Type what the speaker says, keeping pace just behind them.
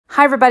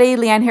Hi everybody,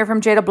 Leanne here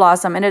from Jaded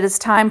Blossom, and it is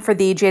time for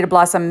the Jaded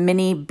Blossom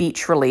mini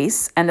beach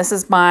release, and this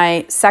is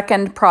my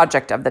second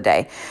project of the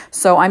day.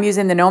 So I'm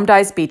using the Gnome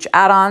Dies Beach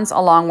Add Ons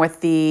along with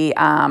the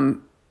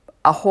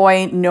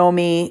Ahoy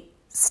Gnome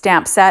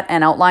stamp set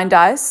and outline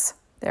dies.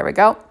 There we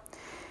go.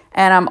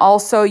 And I'm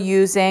also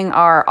using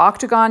our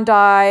Octagon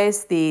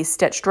dies, the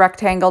Stitched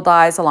Rectangle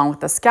dies along with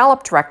the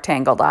Scalloped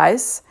Rectangle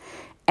dies,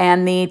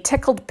 and the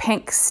Tickled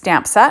Pink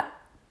stamp set,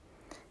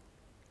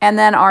 and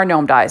then our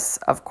Gnome dies,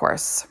 of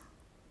course.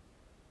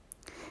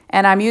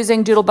 And I'm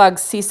using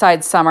Doodlebug's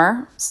Seaside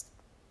Summer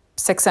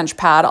 6-inch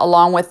pad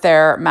along with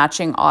their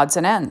matching odds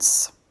and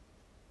ends.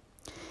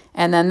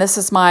 And then this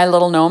is my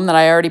little gnome that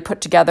I already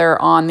put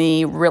together on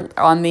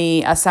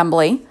the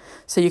assembly.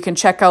 So you can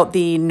check out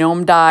the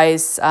Gnome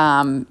Dies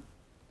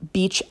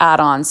Beach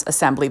Add Ons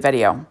assembly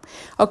video.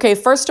 Okay,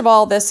 first of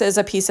all, this is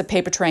a piece of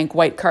paper tray ink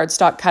white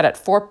cardstock cut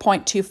at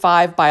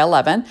 4.25 by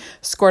 11,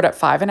 scored at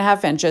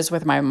 5.5 inches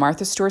with my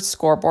Martha Stewart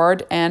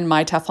scoreboard and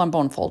my Teflon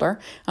bone folder.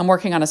 I'm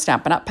working on a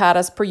Stampin' Up! Pad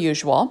as per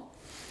usual.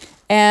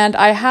 And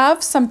I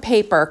have some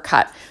paper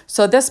cut.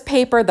 So this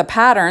paper, the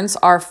patterns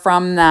are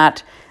from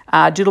that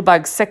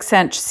Doodlebug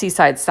 6-inch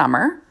Seaside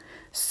Summer.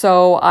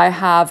 So I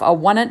have a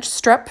 1-inch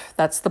strip,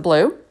 that's the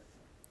blue.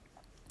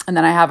 And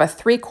then I have a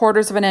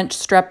 3/4 inch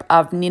strip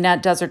of Nina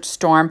Desert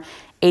Storm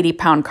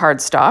 80-pound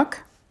cardstock.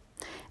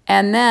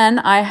 And then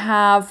I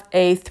have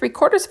a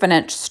 3/4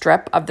 inch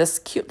strip of this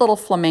cute little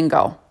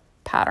flamingo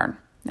pattern.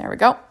 There we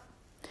go.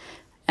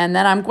 And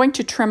then I'm going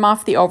to trim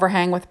off the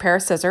overhang with a pair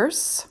of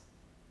scissors.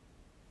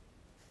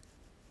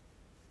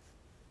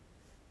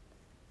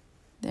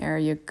 There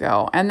you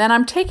go. And then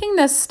I'm taking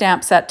this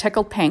stamp set,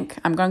 Tickled Pink.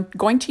 I'm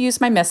going to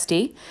use my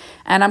Misty,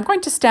 and I'm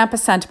going to stamp a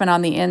sentiment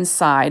on the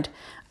inside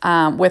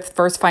with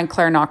VersaFine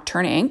Clair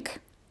Nocturne ink.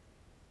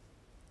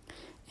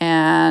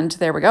 And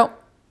there we go.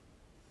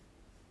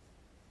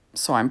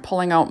 So I'm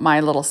pulling out my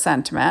little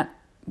sentiment.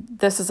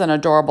 This is an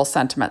adorable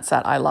sentiment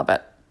set. I love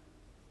it.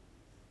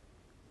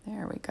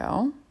 There we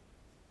go.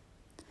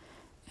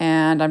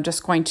 And I'm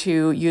just going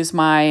to use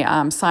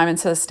my Simon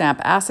Says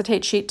Stamp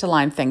acetate sheet to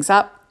line things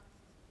up.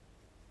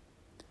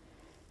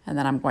 And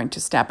then I'm going to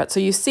stamp it. So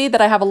you see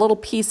that I have a little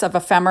piece of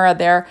ephemera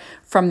there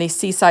from the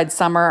Seaside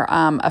Summer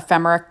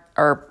ephemera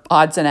or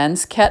odds and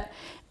ends kit.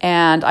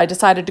 And I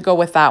decided to go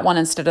with that one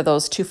instead of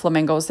those two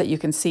flamingos that you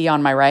can see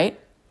on my right.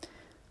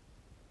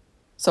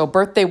 So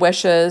Birthday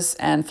Wishes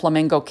and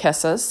Flamingo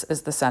Kisses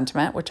is the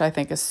sentiment, which I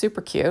think is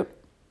super cute.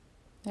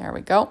 There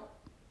we go.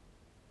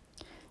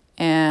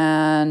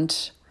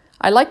 And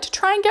I like to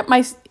try and get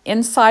my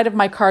inside of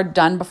my card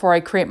done before I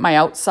create my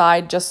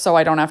outside, just so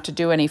I don't have to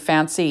do any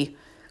fancy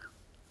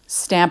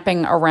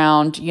stamping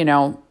around, you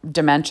know,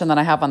 dimension that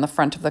I have on the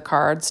front of the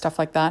card, stuff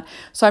like that.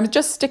 So I'm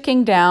just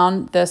sticking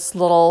down this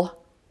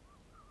little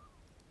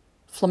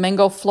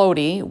flamingo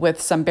floaty with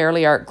some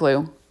Barely Art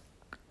glue.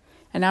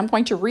 And I'm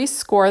going to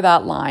rescore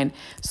that line.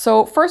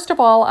 So first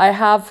of all, I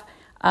have,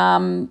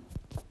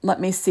 let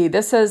me see,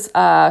 this is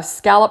a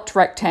Scalloped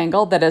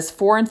Rectangle that is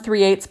 4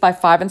 3/8 by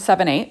 5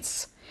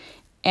 7/8.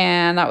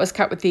 And that was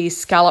cut with the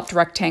Scalloped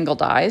Rectangle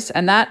dies.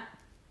 And that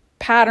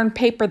pattern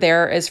paper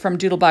there is from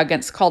Doodlebug, and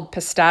it's called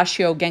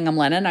Pistachio Gingham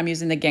Linen. I'm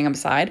using the gingham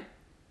side.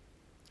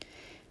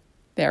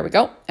 There we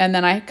go. And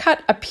then I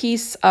cut a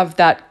piece of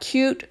that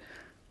cute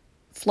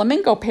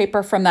flamingo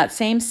paper from that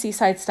same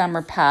Seaside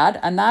Summer pad,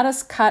 and that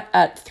is cut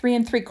at 3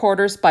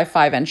 3/4 by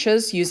 5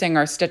 inches using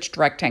our Stitched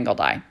Rectangle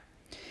die.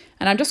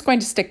 And I'm just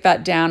going to stick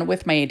that down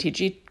with my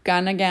ATG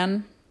gun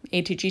again,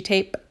 ATG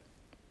tape.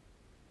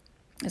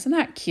 Isn't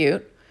that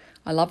cute?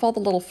 I love all the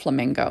little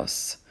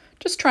flamingos.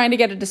 Just trying to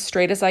get it as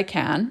straight as I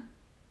can.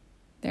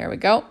 There we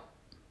go.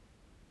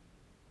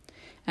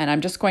 And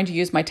I'm just going to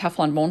use my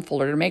Teflon bone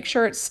folder to make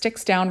sure it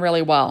sticks down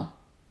really well.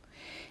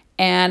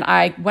 And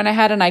I went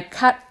ahead and I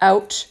cut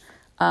out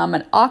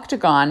an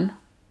Octagon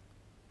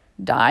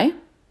die.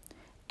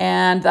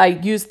 And I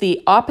used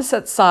the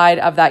opposite side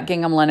of that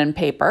gingham linen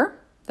paper,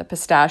 the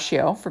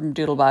pistachio from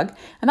Doodlebug.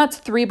 And that's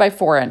 3 by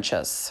 4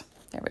 inches.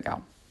 There we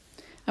go.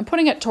 I'm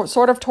putting it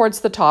sort of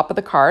towards the top of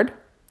the card.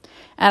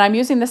 And I'm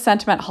using the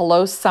sentiment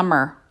Hello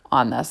Summer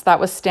on this. That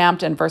was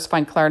stamped in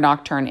VersaFine Clair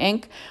Nocturne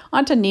ink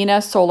onto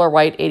Nina Solar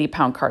White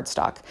 80-pound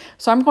cardstock.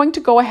 So I'm going to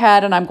go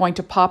ahead and I'm going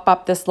to pop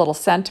up this little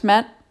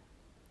sentiment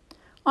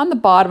on the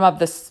bottom of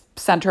the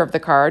center of the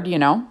card, you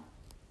know.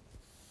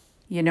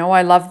 You know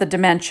I love the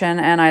dimension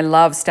and I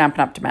love Stampin'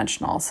 Up!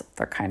 Dimensionals.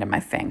 They're kind of my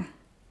thing.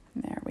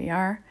 There we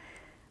are.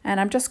 And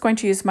I'm just going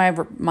to use my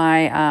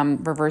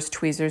reverse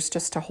tweezers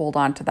just to hold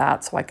on to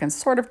that so I can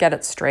sort of get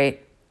it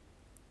straight.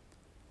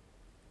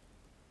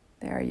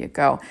 There you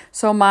go.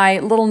 So my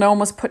little gnome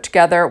was put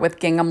together with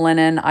gingham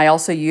linen. I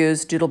also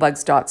used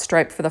Doodlebug's Dot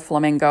Stripe for the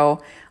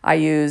flamingo. I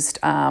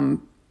used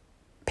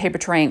paper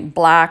tray ink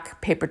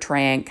black, paper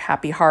tray ink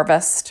Happy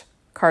Harvest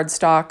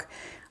cardstock,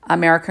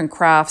 American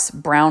Crafts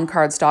brown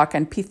cardstock,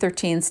 and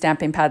P13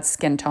 stamping pad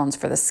skin tones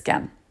for the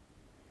skin.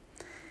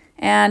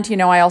 And, you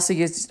know, I also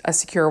used a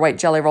secure white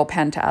jelly roll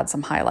pen to add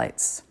some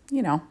highlights.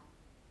 You know,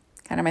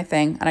 kind of my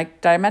thing. And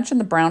did I mention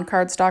the brown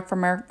cardstock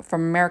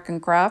from American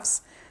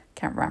Crafts?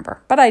 Can't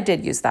remember, but I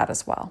did use that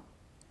as well.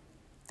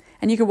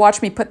 And you can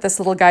watch me put this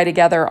little guy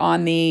together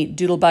on the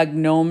Doodlebug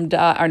Gnome,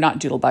 or not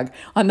Doodlebug,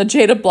 on the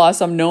Jaded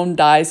Blossom Gnome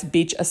Dies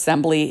Beach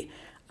Assembly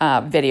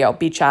video,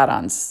 Beach Add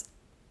Ons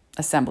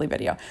assembly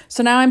video.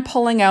 So now I'm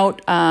pulling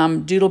out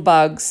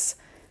Doodlebug's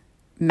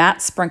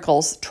Matte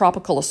Sprinkles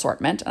Tropical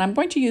Assortment, and I'm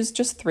going to use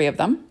just 3 of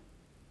them.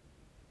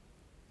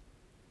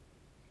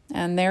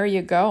 And there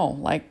you go,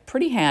 like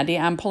pretty handy.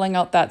 I'm pulling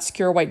out that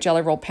Secure White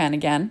Jelly Roll pen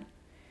again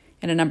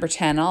in a number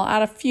 10. I'll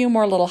add a few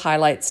more little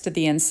highlights to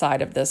the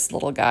inside of this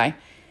little guy.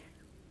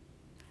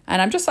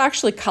 And I'm just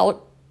actually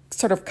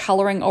sort of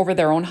coloring over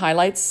their own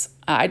highlights.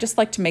 I just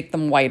like to make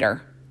them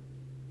whiter.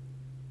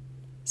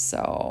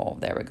 So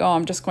there we go.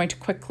 I'm just going to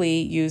quickly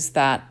use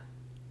that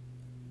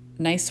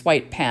nice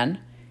white pen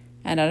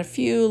and add a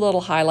few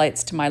little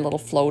highlights to my little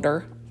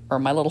floater, or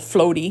my little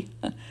floaty,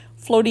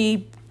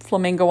 floaty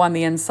flamingo on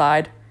the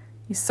inside.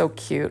 He's so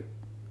cute.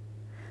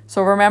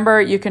 So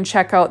remember, you can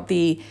check out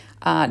the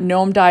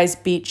Gnome Dies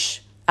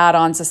Beach Add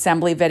Ons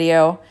assembly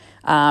video.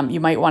 You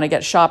might want to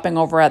get shopping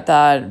over at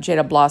the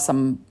Jaded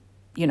Blossom,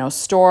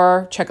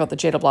 store. Check out the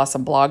Jaded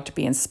Blossom blog to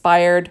be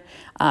inspired.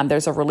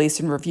 There's a release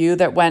and review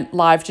that went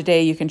live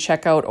today. You can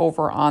check out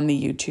over on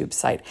the YouTube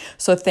site.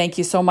 So thank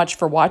you so much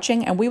for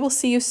watching, and we will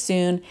see you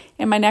soon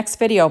in my next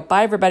video.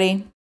 Bye,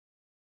 everybody.